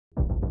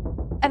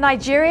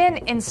Nigerian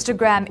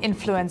Instagram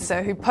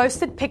influencer who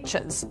posted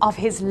pictures of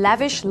his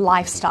lavish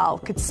lifestyle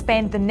could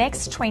spend the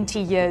next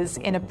 20 years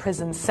in a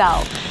prison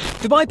cell.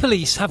 Dubai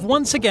police have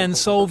once again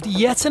solved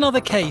yet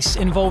another case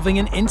involving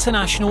an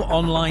international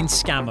online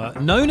scammer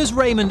known as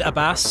Raymond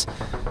Abbas,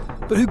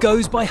 but who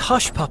goes by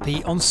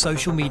Hushpuppi on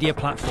social media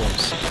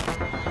platforms.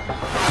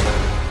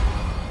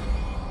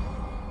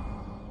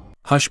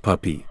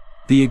 Hushpuppi,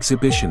 the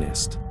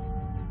exhibitionist.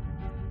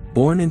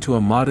 Born into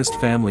a modest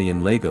family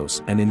in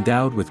Lagos and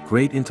endowed with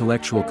great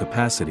intellectual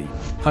capacity,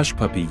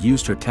 Hushpuppi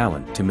used her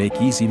talent to make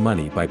easy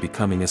money by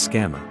becoming a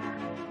scammer.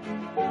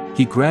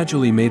 He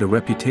gradually made a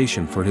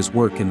reputation for his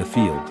work in the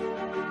field.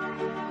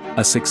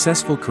 A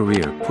successful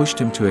career pushed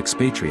him to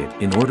expatriate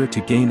in order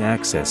to gain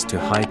access to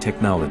high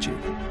technology.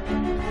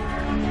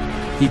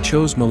 He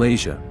chose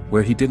Malaysia,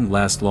 where he didn't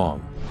last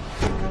long.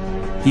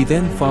 He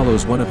then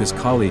follows one of his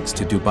colleagues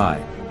to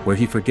Dubai, where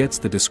he forgets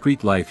the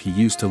discreet life he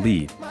used to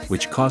lead,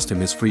 which cost him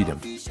his freedom.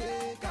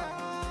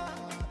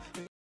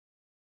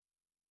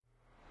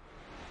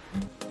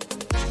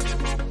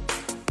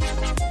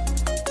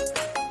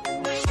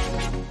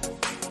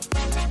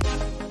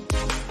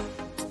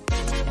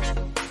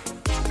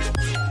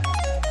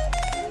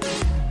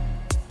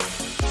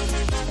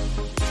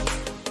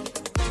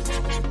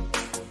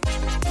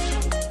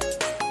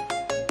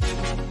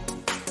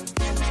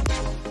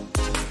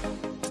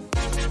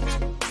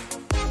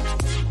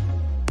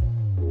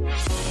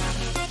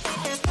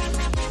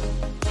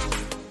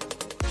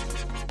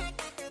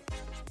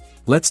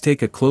 Let's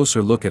take a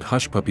closer look at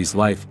Hushpuppi's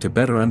life to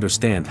better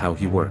understand how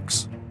he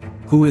works.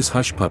 Who is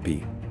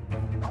Hushpuppi?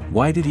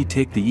 Why did he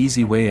take the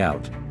easy way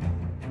out?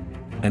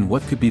 And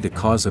what could be the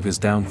cause of his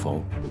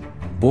downfall?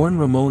 Born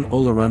Ramon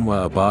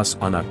Olaronwa Abbas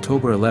on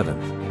October 11,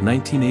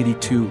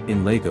 1982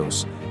 in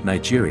Lagos,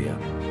 Nigeria,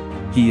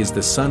 he is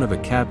the son of a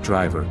cab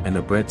driver and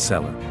a bread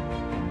seller.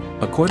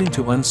 According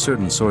to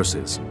uncertain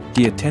sources,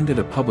 he attended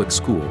a public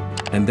school,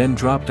 and then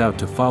dropped out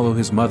to follow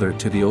his mother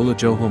to the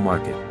Olajoho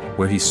market,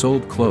 where he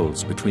sold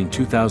clothes between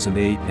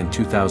 2008 and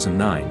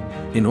 2009,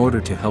 in order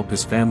to help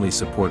his family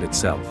support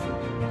itself.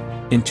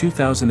 In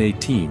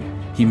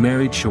 2018, he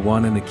married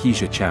Shawana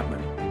Nakisha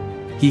Chapman.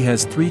 He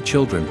has 3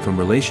 children from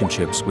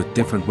relationships with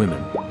different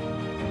women.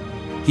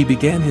 He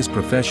began his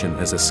profession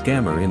as a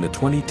scammer in the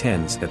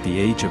 2010s at the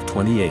age of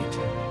 28,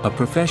 a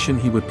profession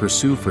he would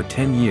pursue for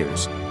 10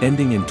 years,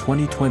 ending in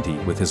 2020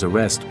 with his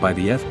arrest by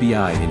the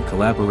FBI in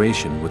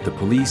collaboration with the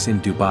police in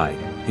Dubai,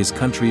 his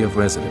country of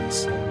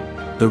residence.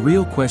 The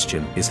real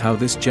question is how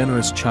this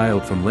generous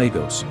child from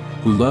Lagos,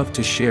 who loved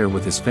to share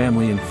with his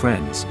family and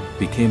friends,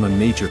 became a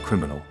major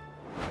criminal.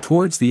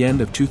 Towards the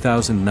end of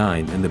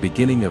 2009 and the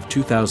beginning of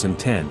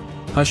 2010,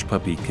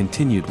 Hushpuppi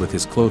continued with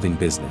his clothing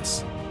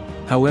business.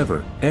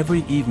 However,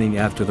 every evening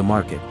after the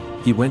market,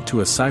 he went to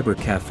a cyber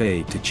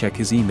cafe to check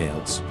his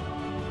emails.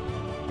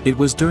 It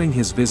was during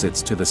his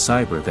visits to the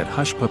cyber that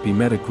Hushpuppi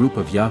met a group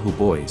of Yahoo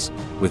boys,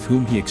 with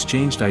whom he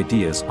exchanged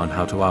ideas on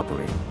how to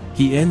operate.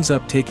 He ends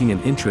up taking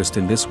an interest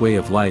in this way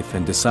of life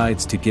and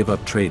decides to give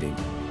up trading.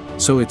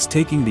 So it's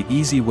taking the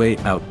easy way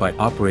out by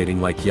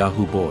operating like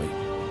Yahoo boy.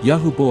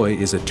 Yahoo boy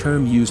is a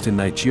term used in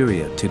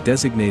Nigeria to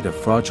designate a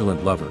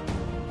fraudulent lover.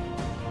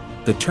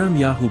 The term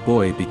Yahoo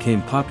boy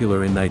became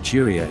popular in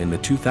Nigeria in the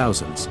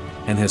 2000s,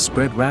 and has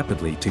spread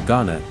rapidly to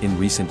Ghana in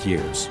recent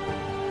years.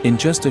 In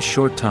just a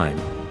short time,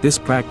 this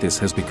practice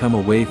has become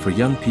a way for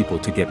young people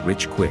to get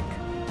rich quick.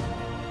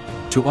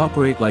 To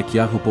operate like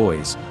Yahoo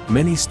boys,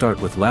 many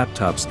start with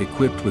laptops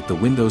equipped with the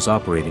Windows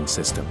operating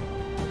system.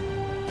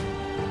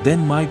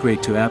 Then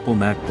migrate to Apple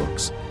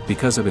MacBooks,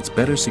 because of its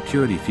better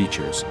security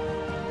features,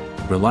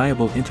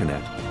 reliable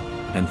internet,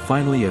 and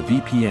finally a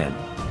VPN,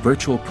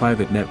 virtual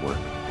private network,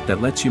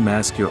 that lets you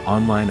mask your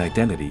online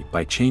identity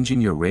by changing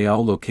your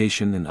real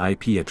location and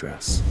IP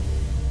address.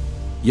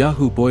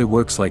 Yahoo boy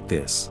works like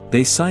this.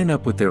 They sign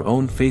up with their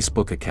own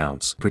Facebook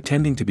accounts,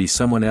 pretending to be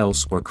someone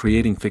else or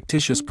creating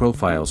fictitious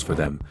profiles for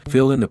them,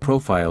 fill in the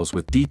profiles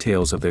with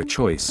details of their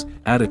choice,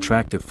 add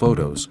attractive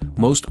photos,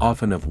 most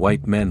often of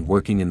white men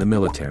working in the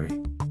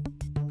military.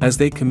 As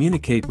they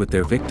communicate with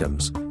their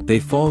victims, they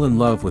fall in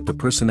love with the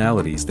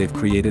personalities they've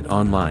created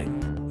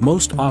online.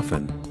 Most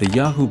often, the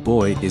Yahoo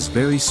boy is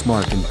very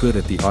smart and good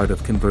at the art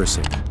of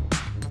conversing.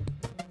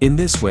 In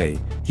this way,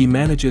 he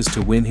manages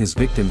to win his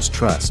victim's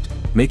trust,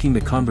 making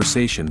the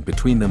conversation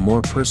between them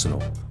more personal,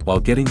 while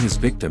getting his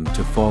victim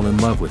to fall in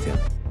love with him.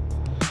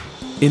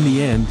 In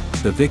the end,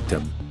 the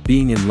victim,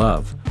 being in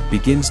love,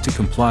 begins to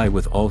comply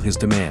with all his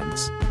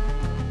demands.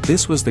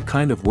 This was the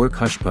kind of work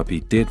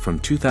Hushpuppi did from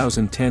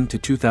 2010 to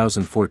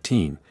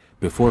 2014,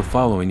 before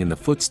following in the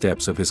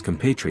footsteps of his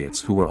compatriots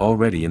who were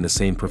already in the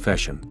same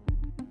profession.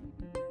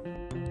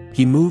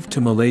 He moved to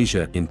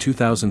Malaysia in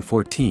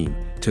 2014,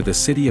 to the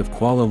city of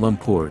Kuala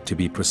Lumpur to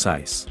be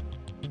precise.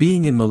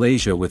 Being in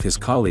Malaysia with his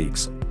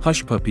colleagues,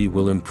 Hushpuppi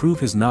will improve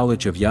his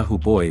knowledge of Yahoo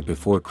boy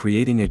before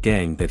creating a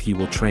gang that he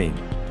will train.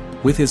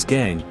 With his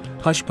gang,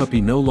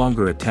 Hushpuppi no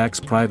longer attacks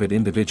private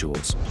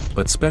individuals,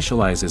 but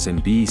specializes in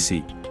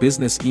BEC,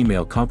 business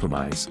email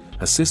compromise,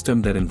 a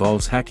system that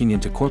involves hacking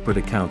into corporate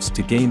accounts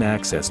to gain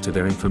access to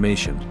their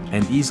information,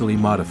 and easily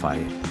modify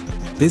it.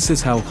 This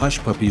is how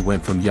Hushpuppi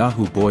went from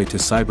Yahoo boy to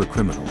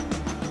cybercriminal.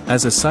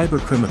 As a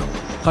cybercriminal,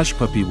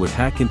 Hushpuppi would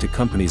hack into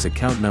companies'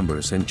 account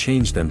numbers and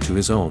change them to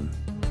his own.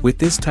 With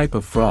this type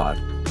of fraud,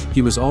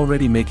 he was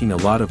already making a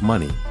lot of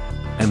money,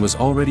 and was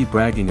already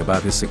bragging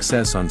about his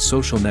success on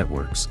social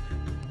networks,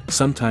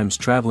 sometimes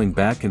traveling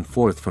back and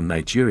forth from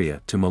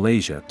Nigeria to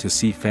Malaysia to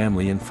see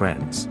family and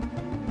friends.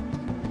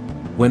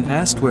 When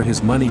asked where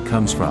his money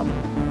comes from,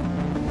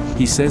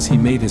 he says he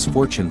made his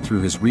fortune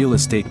through his real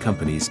estate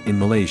companies in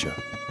Malaysia.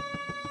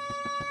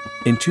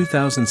 In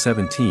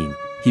 2017,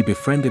 he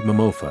befriended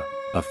Momofa,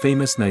 a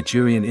famous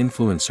Nigerian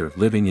influencer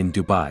living in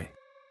Dubai.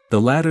 The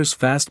latter's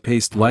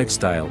fast-paced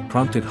lifestyle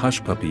prompted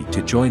Hushpuppi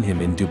to join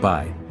him in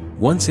Dubai.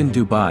 Once in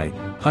Dubai,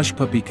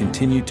 Hushpuppi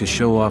continued to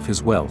show off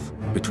his wealth,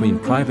 between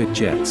private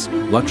jets,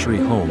 luxury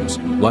homes,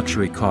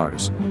 luxury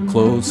cars,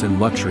 clothes and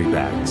luxury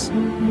bags.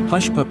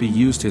 Hushpuppi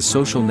used his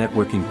social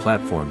networking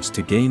platforms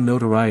to gain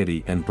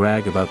notoriety and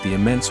brag about the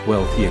immense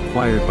wealth he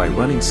acquired by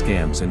running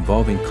scams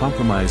involving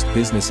compromised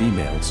business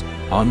emails,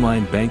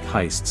 online bank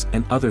heists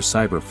and other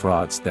cyber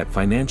frauds that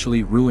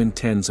financially ruined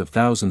tens of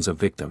thousands of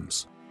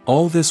victims.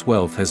 All this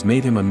wealth has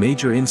made him a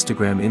major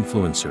Instagram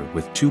influencer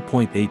with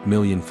 2.8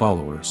 million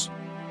followers.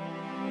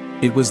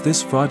 It was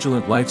this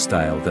fraudulent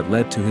lifestyle that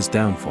led to his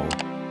downfall.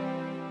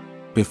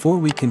 Before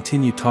we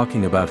continue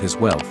talking about his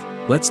wealth,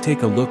 let's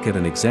take a look at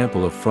an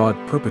example of fraud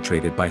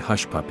perpetrated by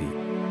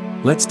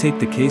Hushpuppi. Let's take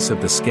the case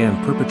of the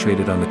scam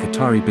perpetrated on the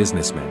Qatari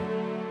businessman.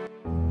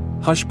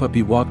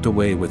 Hushpuppi walked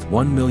away with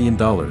 $1 million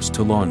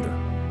to launder.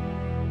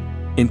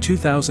 In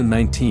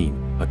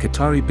 2019, a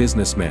Qatari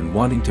businessman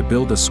wanting to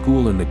build a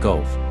school in the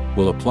Gulf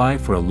will apply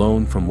for a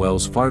loan from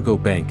Wells Fargo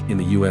Bank in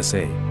the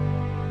USA.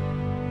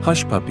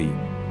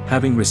 Hushpuppi,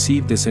 having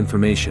received this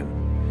information,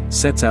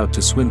 sets out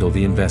to swindle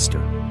the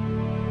investor.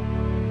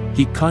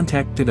 He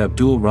contacted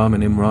Abdul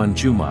Rahman Imran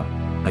Juma,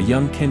 a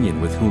young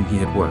Kenyan with whom he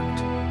had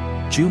worked.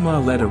 Juma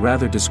led a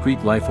rather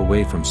discreet life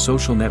away from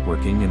social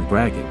networking and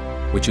bragging,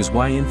 which is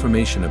why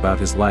information about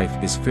his life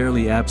is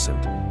fairly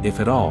absent, if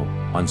at all,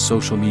 on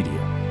social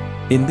media.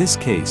 In this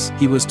case,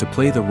 he was to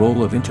play the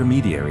role of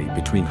intermediary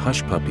between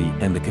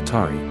Hushpuppi and the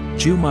Qatari.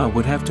 Juma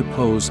would have to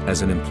pose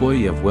as an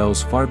employee of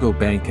Wells Fargo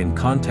Bank and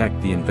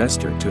contact the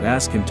investor to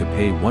ask him to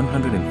pay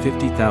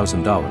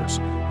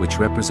 $150,000, which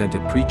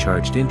represented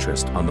pre-charged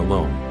interest on the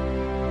loan.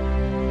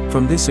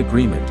 From this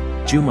agreement,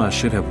 Juma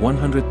should have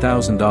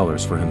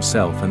 $100,000 for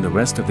himself and the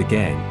rest of the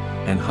gang,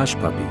 and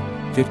Hushpuppi,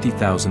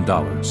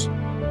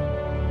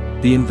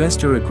 $50,000. The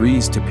investor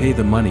agrees to pay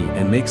the money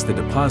and makes the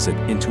deposit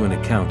into an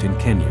account in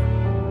Kenya.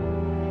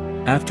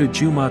 After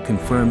Juma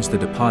confirms the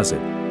deposit,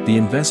 the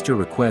investor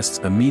requests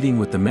a meeting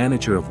with the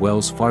manager of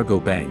Wells Fargo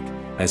Bank,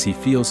 as he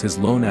feels his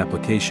loan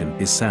application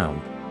is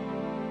sound.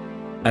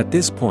 At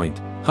this point,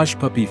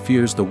 Hushpuppi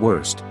fears the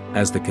worst,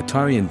 as the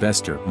Qatari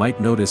investor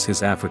might notice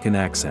his African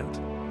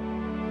accent.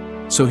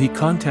 So he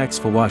contacts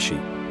Fawashi,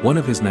 one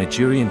of his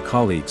Nigerian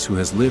colleagues who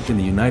has lived in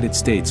the United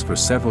States for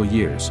several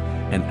years,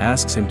 and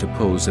asks him to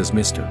pose as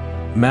Mr.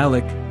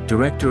 Malik,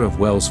 director of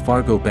Wells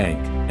Fargo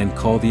Bank, and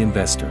call the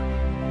investor.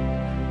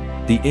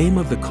 The aim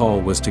of the call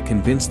was to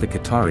convince the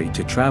Qatari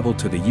to travel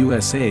to the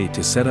USA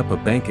to set up a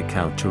bank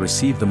account to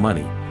receive the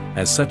money,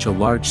 as such a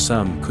large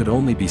sum could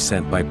only be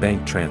sent by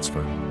bank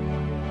transfer.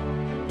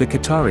 The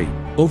Qatari,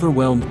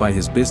 overwhelmed by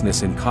his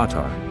business in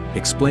Qatar,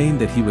 explained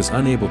that he was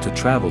unable to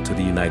travel to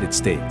the United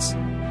States.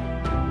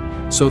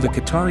 So the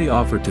Qatari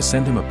offered to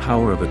send him a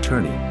power of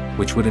attorney,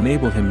 which would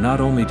enable him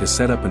not only to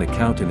set up an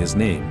account in his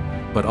name,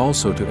 but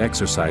also to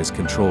exercise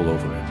control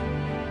over it.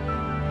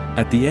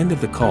 At the end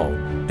of the call,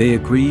 they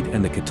agreed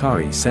and the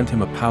Qatari sent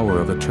him a power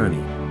of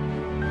attorney.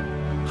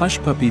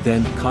 Hushpuppi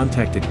then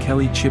contacted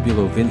Kelly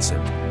Chibulo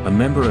Vincent, a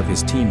member of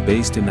his team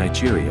based in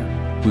Nigeria,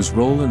 whose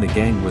role in the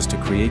gang was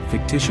to create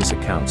fictitious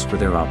accounts for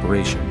their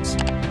operations.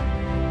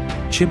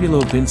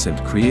 Chibulo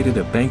Vincent created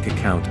a bank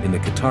account in the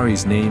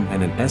Qatari's name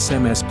and an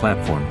SMS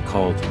platform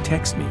called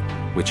Text Me,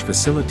 which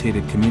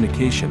facilitated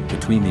communication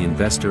between the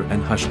investor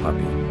and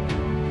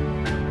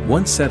Hushpuppi.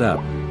 Once set up,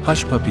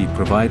 Hushpuppi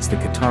provides the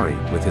Qatari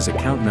with his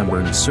account number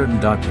and certain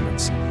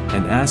documents,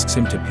 and asks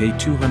him to pay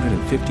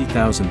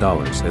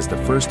 $250,000 as the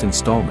first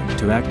installment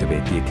to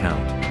activate the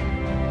account.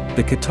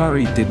 The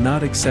Qatari did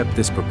not accept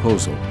this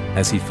proposal,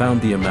 as he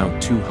found the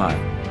amount too high.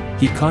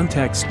 He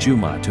contacts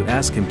Juma to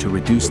ask him to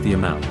reduce the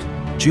amount.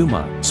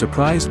 Juma,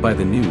 surprised by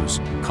the news,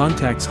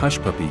 contacts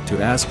Hushpuppi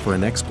to ask for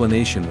an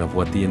explanation of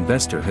what the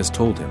investor has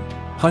told him.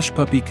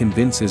 Hushpuppi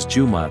convinces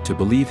Juma to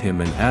believe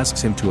him and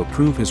asks him to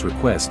approve his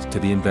request to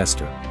the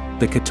investor.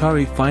 The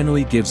Qatari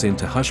finally gives in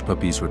to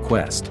Hushpuppi's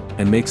request,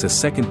 and makes a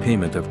second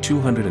payment of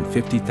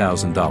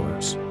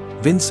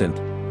 $250,000.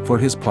 Vincent, for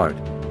his part,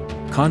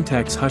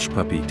 contacts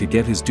Hushpuppi to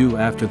get his due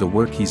after the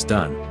work he's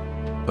done,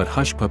 but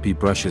Hushpuppi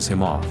brushes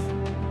him off.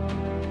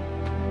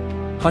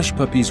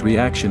 Hushpuppi's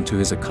reaction to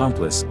his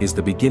accomplice is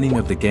the beginning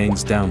of the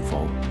gang's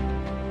downfall.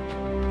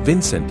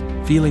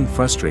 Vincent, feeling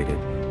frustrated,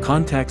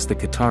 contacts the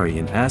Qatari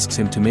and asks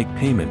him to make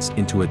payments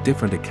into a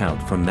different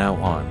account from now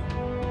on.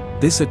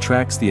 This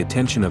attracts the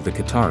attention of the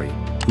Qatari,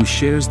 who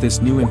shares this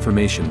new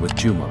information with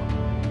Juma.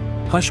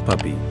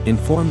 Hushpuppi,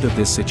 informed of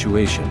this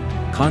situation,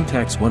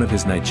 contacts one of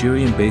his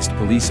Nigerian-based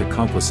police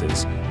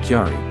accomplices,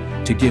 Kyari,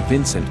 to give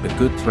Vincent a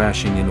good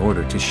thrashing in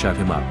order to shut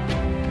him up.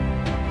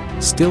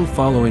 Still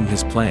following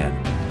his plan,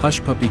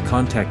 Hushpuppi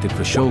contacted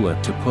Fashola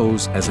to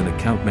pose as an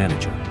account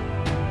manager.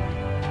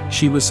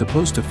 She was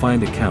supposed to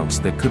find accounts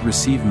that could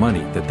receive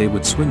money that they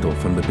would swindle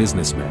from the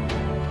businessmen.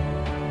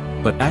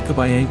 But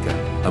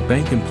Akabayanka, a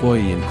bank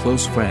employee and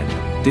close friend,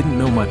 didn't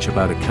know much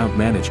about account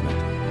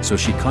management, so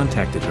she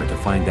contacted her to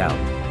find out.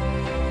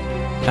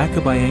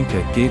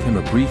 Akabayanka gave him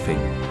a briefing,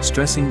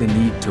 stressing the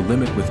need to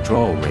limit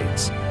withdrawal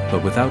rates,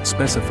 but without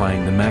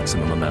specifying the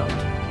maximum amount.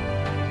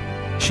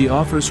 She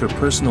offers her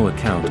personal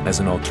account as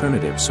an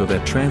alternative so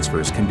that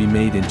transfers can be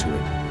made into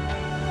it.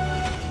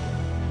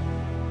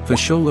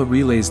 Fashola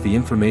relays the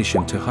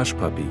information to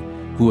Hushpuppi,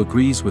 who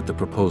agrees with the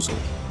proposal.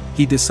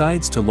 He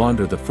decides to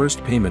launder the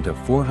first payment of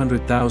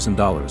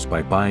 $400,000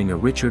 by buying a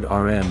Richard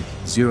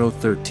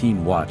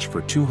RM-013 watch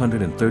for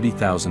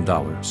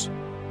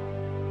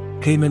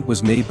 $230,000. Payment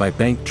was made by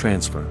bank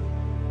transfer.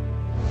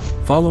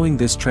 Following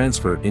this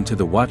transfer into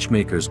the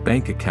watchmaker's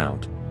bank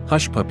account,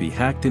 Hushpuppi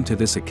hacked into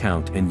this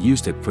account and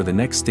used it for the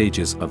next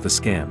stages of the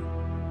scam.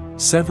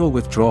 Several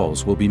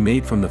withdrawals will be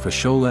made from the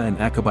Fashola and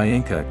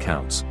Akabayanka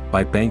accounts,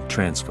 by bank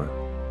transfer.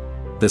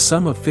 The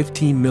sum of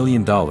 $15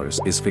 million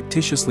is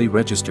fictitiously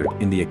registered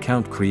in the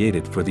account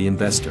created for the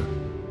investor.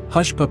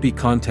 Hushpuppi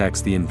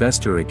contacts the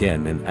investor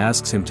again and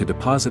asks him to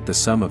deposit the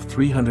sum of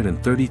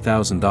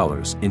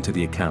 $330,000 into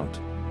the account.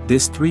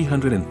 This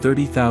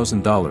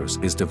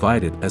 $330,000 is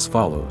divided as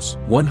follows: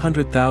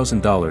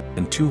 $100,000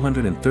 and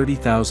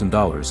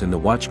 $230,000 in the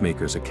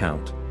watchmaker's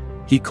account.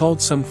 He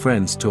called some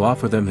friends to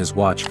offer them his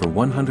watch for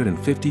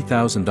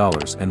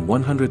 $150,000 and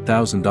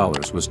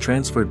 $100,000 was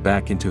transferred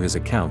back into his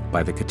account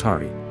by the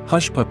Qatari.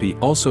 Hushpuppi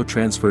also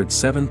transferred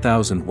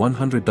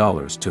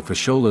 $7,100 to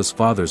Fashola's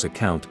father's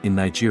account in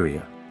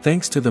Nigeria.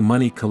 Thanks to the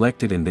money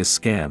collected in this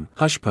scam,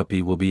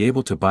 Hushpuppi will be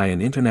able to buy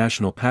an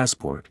international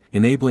passport,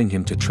 enabling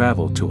him to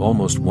travel to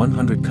almost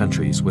 100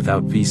 countries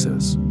without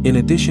visas. In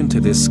addition to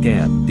this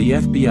scam, the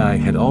FBI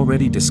had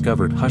already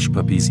discovered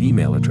Hushpuppi's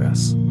email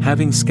address.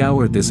 Having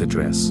scoured this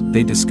address,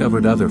 they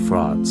discovered other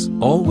frauds.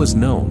 All was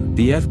known: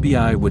 the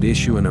FBI would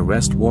issue an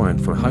arrest warrant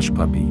for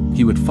Hushpuppi.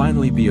 He would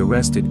finally be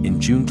arrested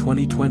in June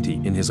 2020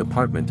 in his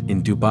apartment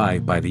in Dubai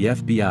by the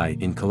FBI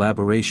in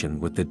collaboration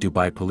with the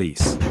Dubai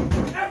police.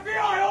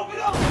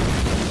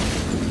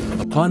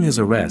 Upon his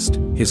arrest,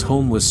 his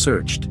home was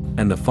searched,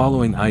 and the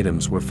following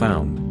items were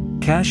found: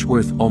 cash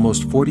worth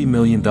almost $40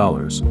 million,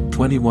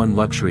 21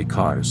 luxury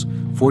cars,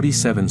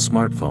 47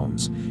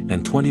 smartphones,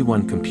 and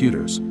 21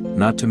 computers,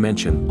 not to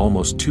mention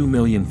almost 2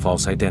 million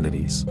false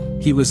identities.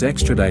 He was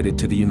extradited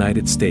to the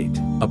United States.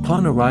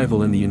 Upon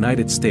arrival in the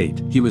United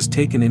States, he was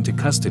taken into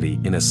custody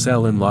in a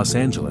cell in Los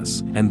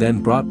Angeles, and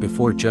then brought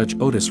before Judge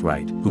Otis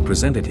Wright, who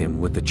presented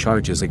him with the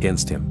charges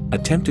against him: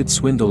 attempted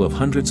swindle of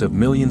hundreds of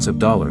millions of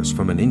dollars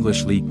from an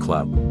English league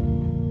club,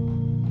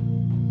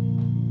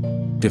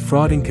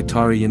 defrauding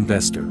Qatari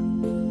investor,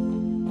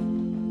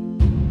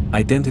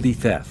 identity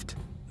theft,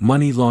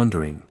 money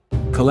laundering,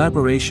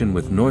 collaboration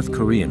with North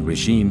Korean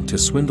regime to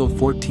swindle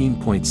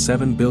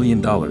 $14.7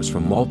 billion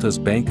from Malta's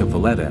Bank of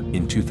Valletta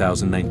in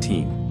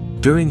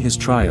 2019. During his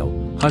trial,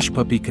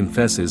 Hushpuppi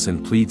confesses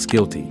and pleads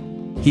guilty.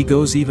 He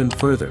goes even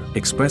further,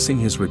 expressing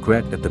his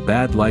regret at the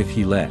bad life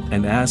he led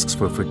and asks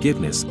for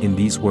forgiveness in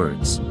these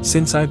words: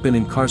 "Since I've been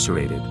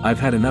incarcerated, I've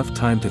had enough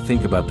time to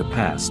think about the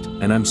past,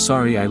 and I'm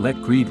sorry I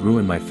let greed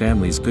ruin my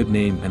family's good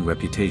name and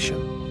reputation."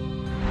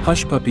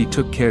 Hushpuppi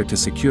took care to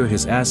secure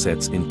his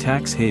assets in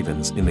tax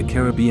havens in the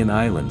Caribbean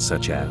islands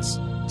such as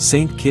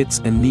St.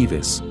 Kitts and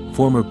Nevis,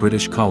 former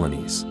British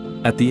colonies.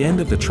 At the end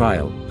of the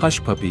trial,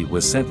 Hushpuppi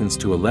was sentenced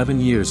to 11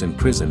 years in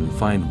prison and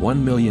fined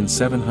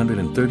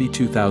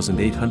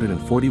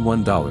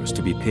 $1,732,841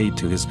 to be paid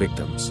to his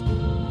victims.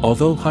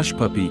 Although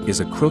Hushpuppi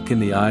is a crook in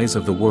the eyes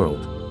of the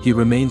world, he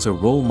remains a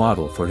role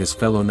model for his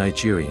fellow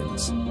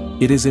Nigerians.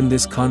 It is in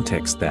this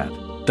context that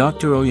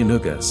Dr.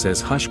 Oyenuga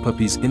says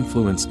Hushpuppi's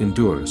influence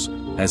endures,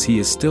 as he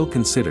is still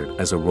considered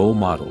as a role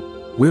model.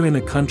 We're in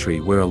a country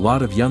where a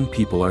lot of young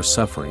people are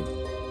suffering.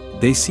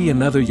 They see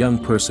another young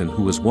person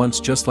who was once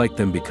just like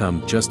them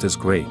become just as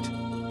great.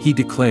 He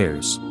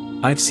declares,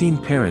 "I've seen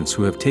parents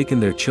who have taken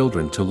their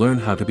children to learn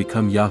how to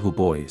become Yahoo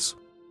boys."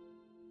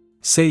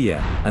 Seiya,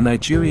 a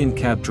Nigerian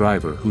cab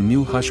driver who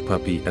knew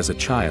Hushpuppi as a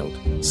child,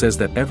 says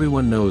that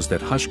everyone knows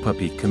that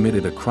Hushpuppi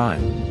committed a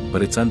crime,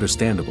 but it's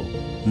understandable.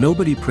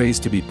 Nobody prays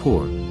to be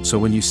poor, so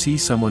when you see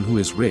someone who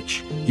is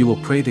rich, you will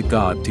pray to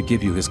God to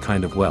give you his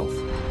kind of wealth.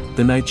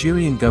 The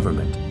Nigerian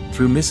government,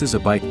 through Mrs.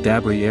 Abike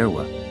Dabiri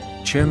Erwa,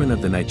 chairman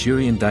of the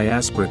Nigerian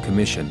Diaspora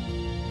Commission,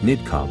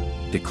 NIDCOM,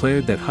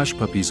 declared that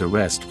Hushpuppi's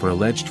arrest for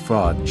alleged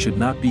fraud should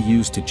not be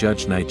used to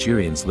judge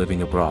Nigerians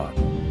living abroad.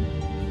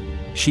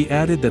 She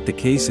added that the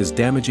case is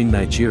damaging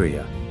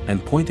Nigeria,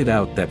 and pointed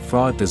out that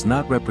fraud does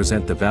not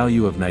represent the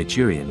value of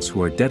Nigerians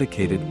who are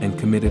dedicated and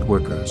committed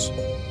workers.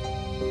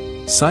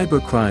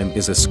 Cybercrime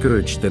is a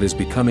scourge that is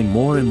becoming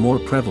more and more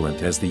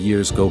prevalent as the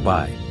years go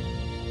by.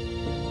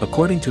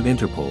 According to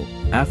Interpol,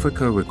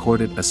 Africa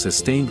recorded a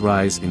sustained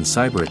rise in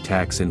cyber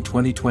attacks in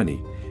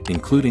 2020,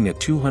 including a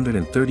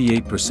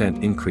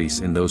 238% increase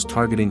in those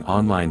targeting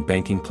online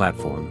banking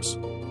platforms.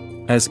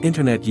 As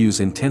internet use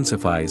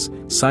intensifies,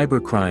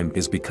 cybercrime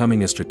is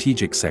becoming a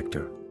strategic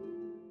sector.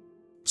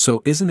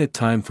 So isn't it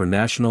time for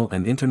national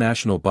and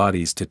international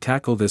bodies to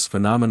tackle this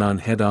phenomenon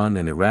head-on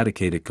and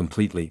eradicate it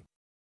completely?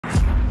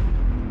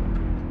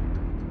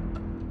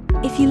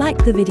 If you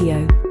liked the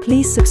video,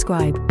 please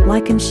subscribe,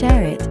 like and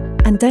share it,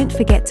 and don't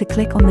forget to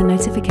click on the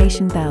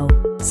notification bell,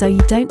 so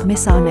you don't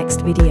miss our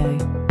next video.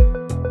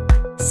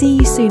 See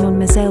you soon on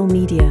Malaysia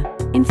Media,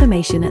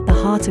 information at the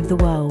heart of the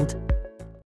world.